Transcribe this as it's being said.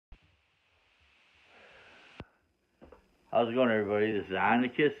How's it going, everybody? This is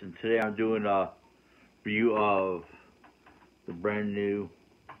Ionacus, and today I'm doing a review of the brand new,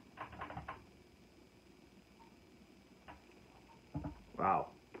 the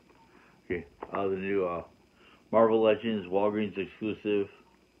new Marvel Legends Walgreens exclusive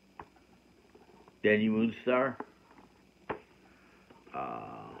Dani Moonstar.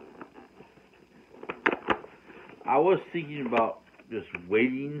 I was thinking about just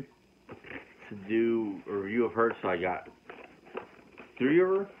waiting to do a review of her, so I got 3 of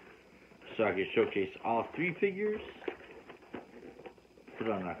her, so I can showcase all 3 figures,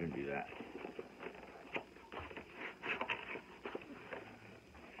 but I'm not going to do that.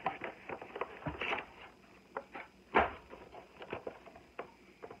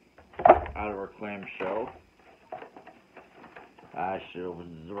 Out of our clamshell. I should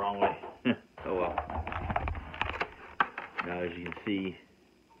open it the wrong way. Oh well. Now, as you can see,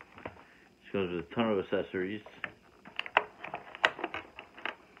 this comes with a ton of accessories.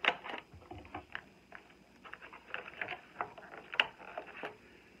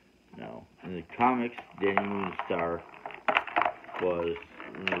 Now, in the comics, Dani Moonstar was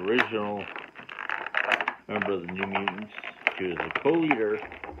an original member of the New Mutants. She was a co-leader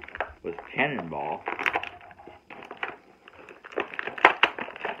with Cannonball.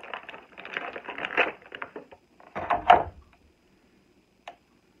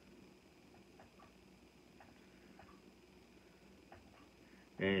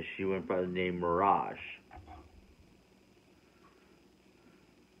 And she went by the name Mirage.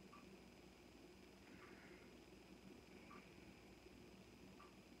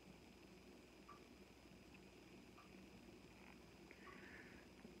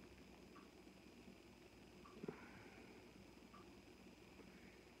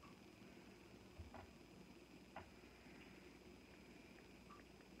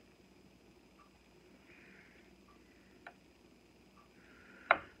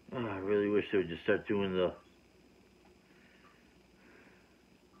 I really wish they would just start doing the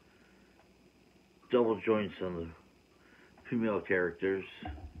double joints on the female characters.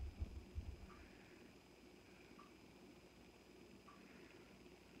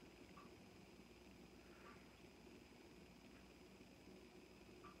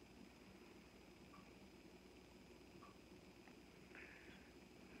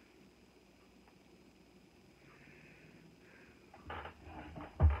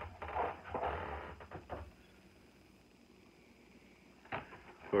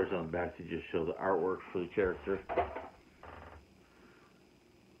 Of course, on the back to just show the artwork for the character.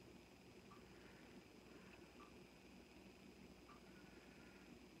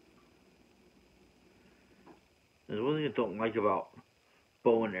 There's one thing I don't like about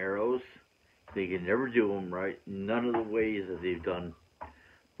bow and arrows. They can never do them right. None of the ways that they've done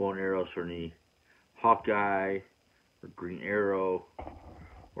bow and arrows for any Hawkeye or Green Arrow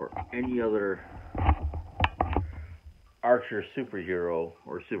or any other archer superhero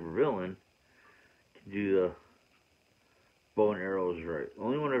or supervillain can do the bow and arrows right. The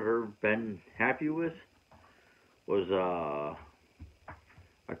only one I've ever been happy with was a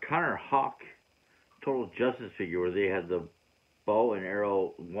Connor Hawk Total Justice figure where they had the bow and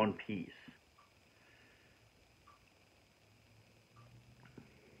arrow one piece.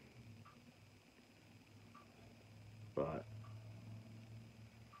 But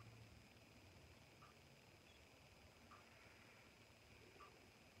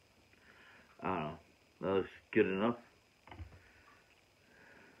I don't know. That looks good enough.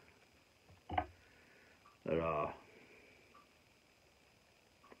 But I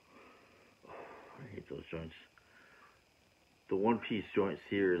hate those joints. The one piece joints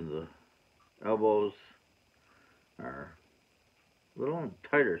here in the elbows are a little on the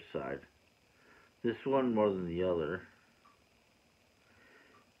tighter side. This one more than the other.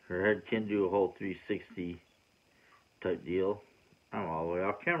 Her head can do a whole 360 type deal. I'm all the way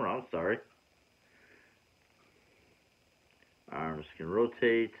off camera, I'm sorry. Arms can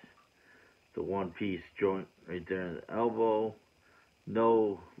rotate. The one piece joint right there in the elbow.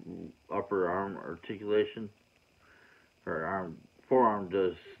 No upper arm articulation. Her forearm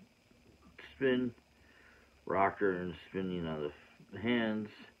does spin. Rocker and spinning on the hands.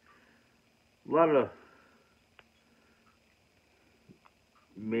 A lot of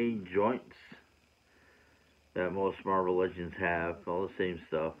main joints that most Marvel Legends have. All the same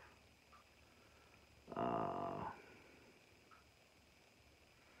stuff.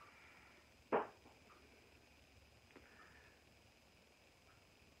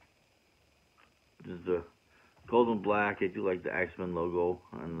 This is the gold and black. I do like the X-Men logo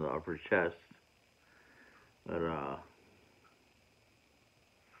on the upper chest. But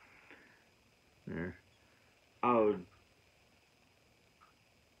there. I would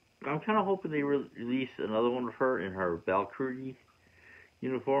I'm kind of hoping they release another one of her in her Valkyrie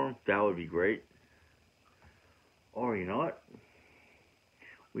uniform. That would be great. Or you know what?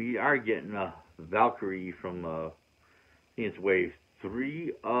 We are getting a Valkyrie from I think it's Wave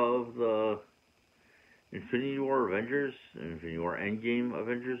 3 of the Infinity War Avengers, Infinity War Endgame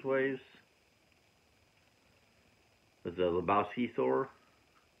Avengers waves. With the Lebowski Thor.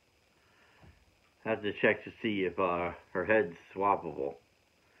 Have to check to see if her head's swappable.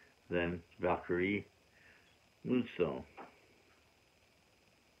 Then Valkyrie Moonstone.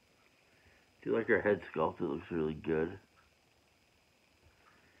 Do you like her head sculpt? It looks really good.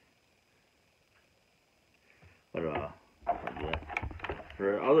 But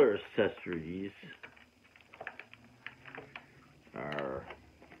for other accessories are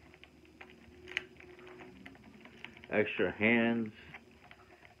extra hands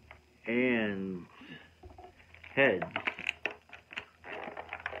and heads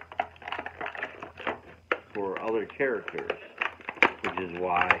for other characters, which is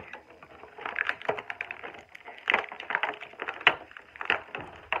why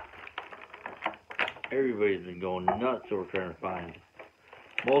everybody's been going nuts over trying to find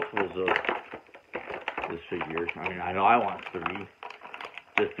multiples of this figure. I mean, I know I want 3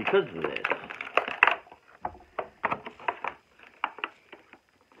 just because of this.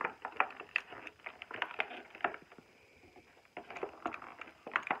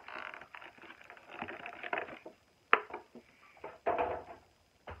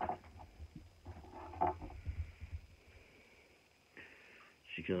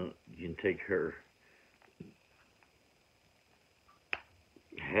 You can take her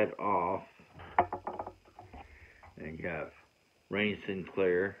head off, and you have Rain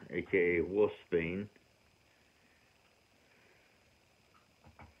Sinclair, aka Wolfsbane.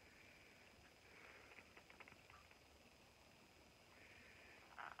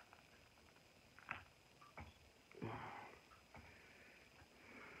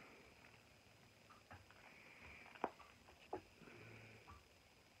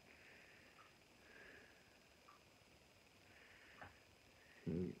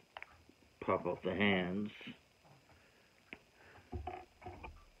 Pop out the hands.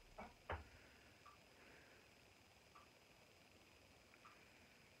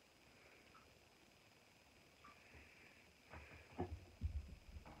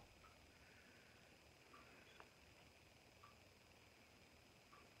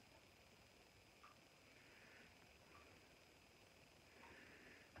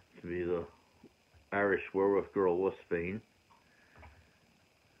 To be the Irish werewolf girl Wolfsbane.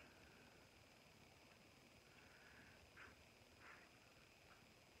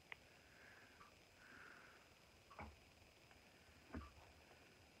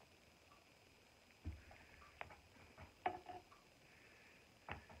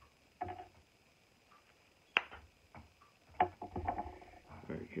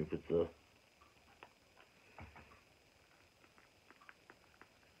 You can put the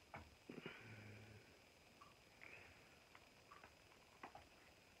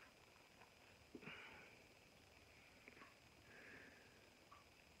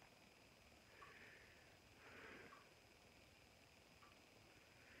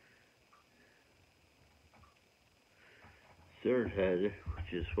third head,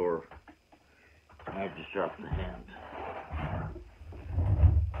 which is for, I just dropped the hand.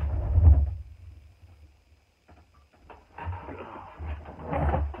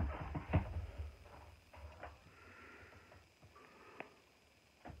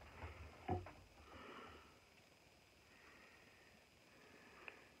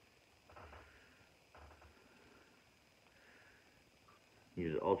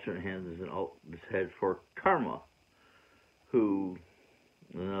 Use alternate hands as this head for Karma, who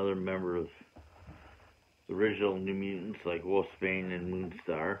another member of the original New Mutants like Wolfsbane and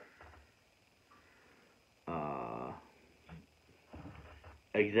Moonstar.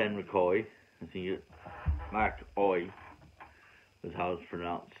 Exen McCoy, I think it McCoy is how it's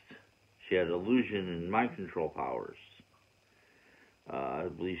pronounced. She had illusion and mind control powers. I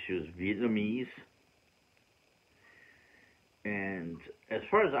believe she was Vietnamese. And as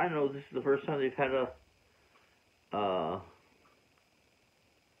far as I know, this is the first time they've had a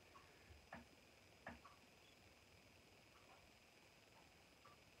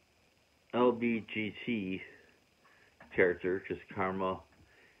LBGT character, because Karma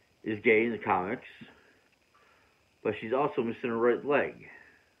is gay in the comics, but she's also missing her right leg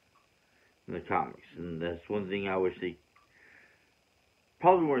in the comics, and that's one thing I wish they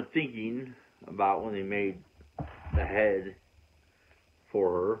probably weren't thinking about when they made the head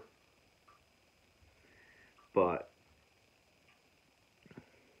for her. But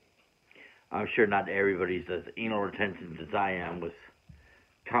I'm sure not everybody's as anal retention as I am with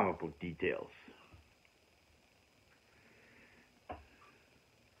comic book details.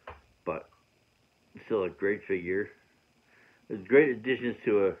 But still a great figure. It's great additions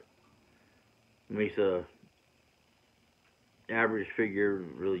to makes a average figure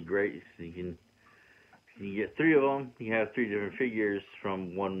really great. So you get 3 of them, you have 3 different figures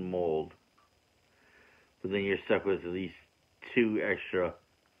from one mold. But then you're stuck with at least 2 extra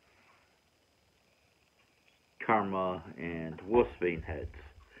Karma and Wolfsbane heads.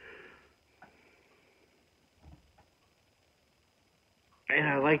 And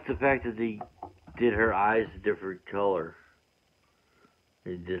I like the fact that they did her eyes a different color.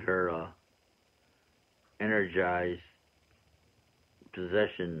 They did her energized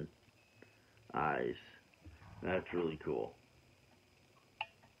possession eyes. That's really cool.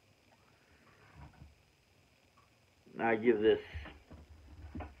 I give this,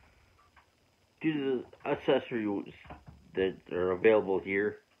 due to the accessories that are available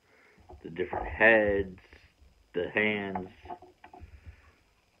here, the different heads, the hands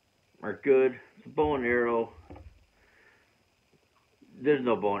are good. The bow and arrow, there's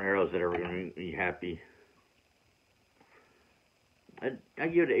no bow and arrows that are going to make me happy. I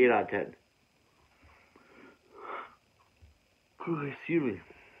give it an 8 out of 10. Excuse me.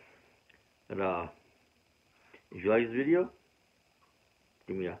 But if you like this video,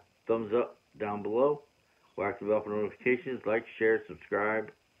 give me a thumbs up down below. Whack the bell for notifications. Like, share,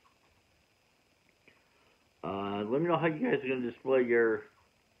 subscribe. Let me know how you guys are going to display your.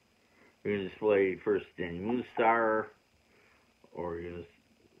 You're going to display first Dani Moonstar, or you're going to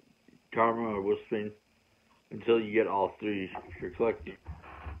Karma or Wolfsbane, until you get all 3. If you're collecting,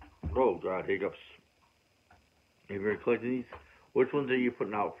 oh god, hiccups. If you're collecting these, which ones are you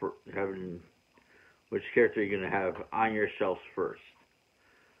putting out for having? Which character are you going to have on your shelves first?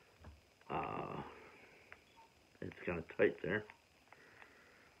 It's kind of tight there.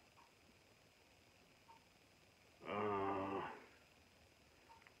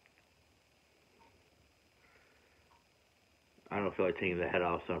 I don't feel like taking the head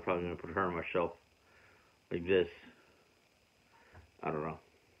off, so I'm probably going to put her on my shelf like this. I don't know.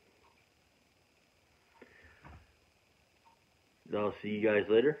 I'll see you guys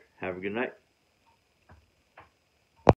later. Have a good night.